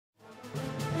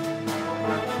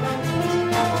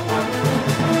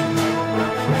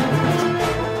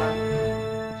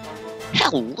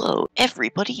Hello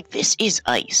everybody, this is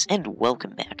Ice, and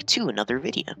welcome back to another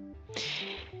video.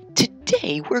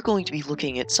 Today we're going to be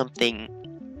looking at something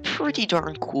pretty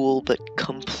darn cool, but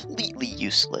completely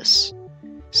useless.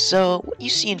 So, what you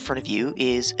see in front of you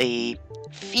is a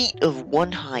feat of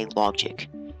one-high logic.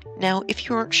 Now, if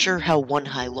you aren't sure how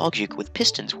one-high logic with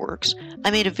pistons works,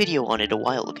 I made a video on it a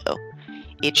while ago.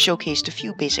 It showcased a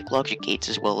few basic logic gates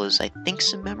as well as, I think,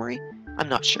 some memory? I'm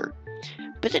not sure.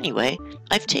 But anyway,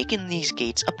 I've taken these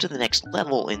gates up to the next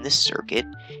level in this circuit,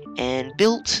 and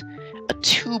built a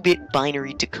 2-bit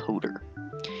binary decoder.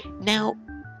 Now,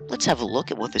 let's have a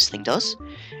look at what this thing does.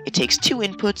 It takes 2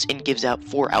 inputs and gives out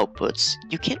 4 outputs.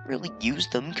 You can't really use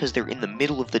them because they're in the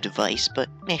middle of the device, but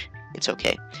it's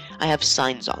okay. I have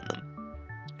signs on them,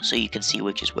 so you can see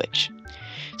which is which.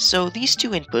 So these 2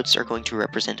 inputs are going to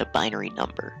represent a binary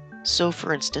number. So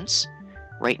for instance,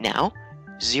 right now,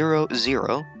 0,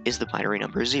 0 is the binary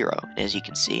number 0, and as you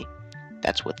can see,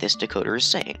 that's what this decoder is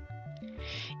saying.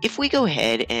 If we go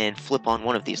ahead and flip on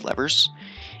one of these levers,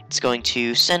 it's going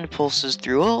to send pulses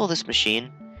through all this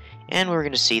machine, and we're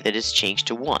going to see that it's changed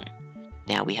to 1.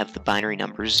 Now we have the binary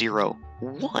number 0,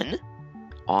 1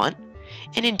 on,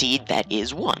 and indeed that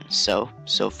is 1, so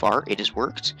far it has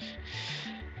worked.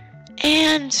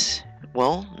 And,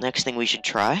 well, next thing we should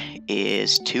try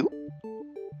is 2.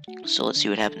 So let's see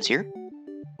what happens here.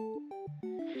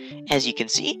 As you can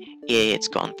see, it's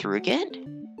gone through again,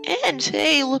 and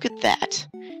hey, look at that!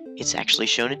 It's actually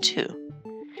shown it 2.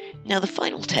 Now the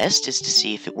final test is to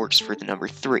see if it works for the number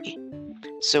 3.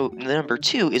 So the number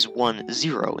 2 is 1,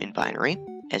 0 in binary,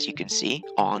 as you can see,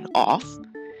 on, off.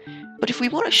 But if we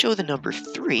want to show the number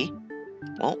 3,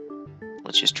 well,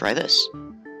 let's just try this.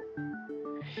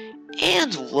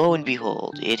 And lo and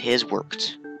behold, it has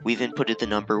worked. We've inputted the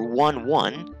number 1,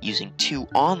 1 using 2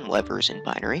 on levers in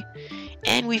binary,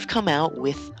 and we've come out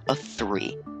with a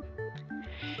 3.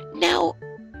 Now,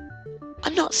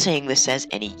 I'm not saying this has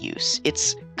any use.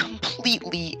 It's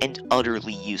completely and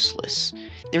utterly useless.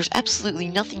 There's absolutely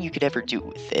nothing you could ever do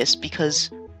with this because,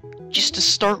 just to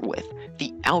start with,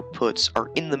 the outputs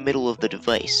are in the middle of the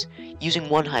device. Using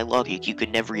one-high logic, you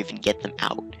could never even get them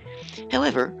out.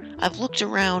 However, I've looked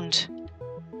around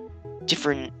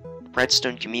different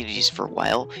Redstone communities for a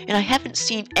while, and I haven't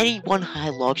seen any one-high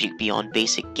logic beyond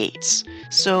basic gates.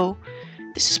 So,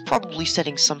 this is probably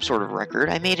setting some sort of record.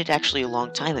 I made it actually a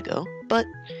long time ago, but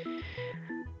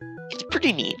it's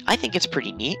pretty neat. I think it's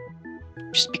pretty neat,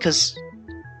 just because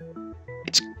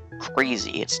it's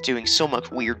crazy. It's doing so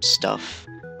much weird stuff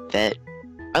that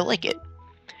I like it.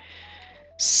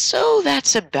 So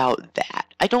that's about that.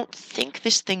 I don't think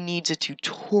this thing needs a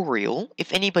tutorial.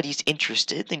 If anybody's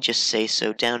interested, then just say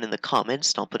so down in the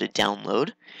comments and I'll put a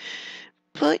download.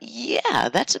 But yeah,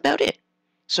 that's about it.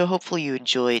 So hopefully you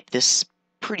enjoyed this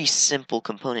pretty simple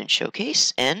component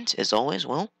showcase, and as always,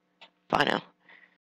 well, bye now.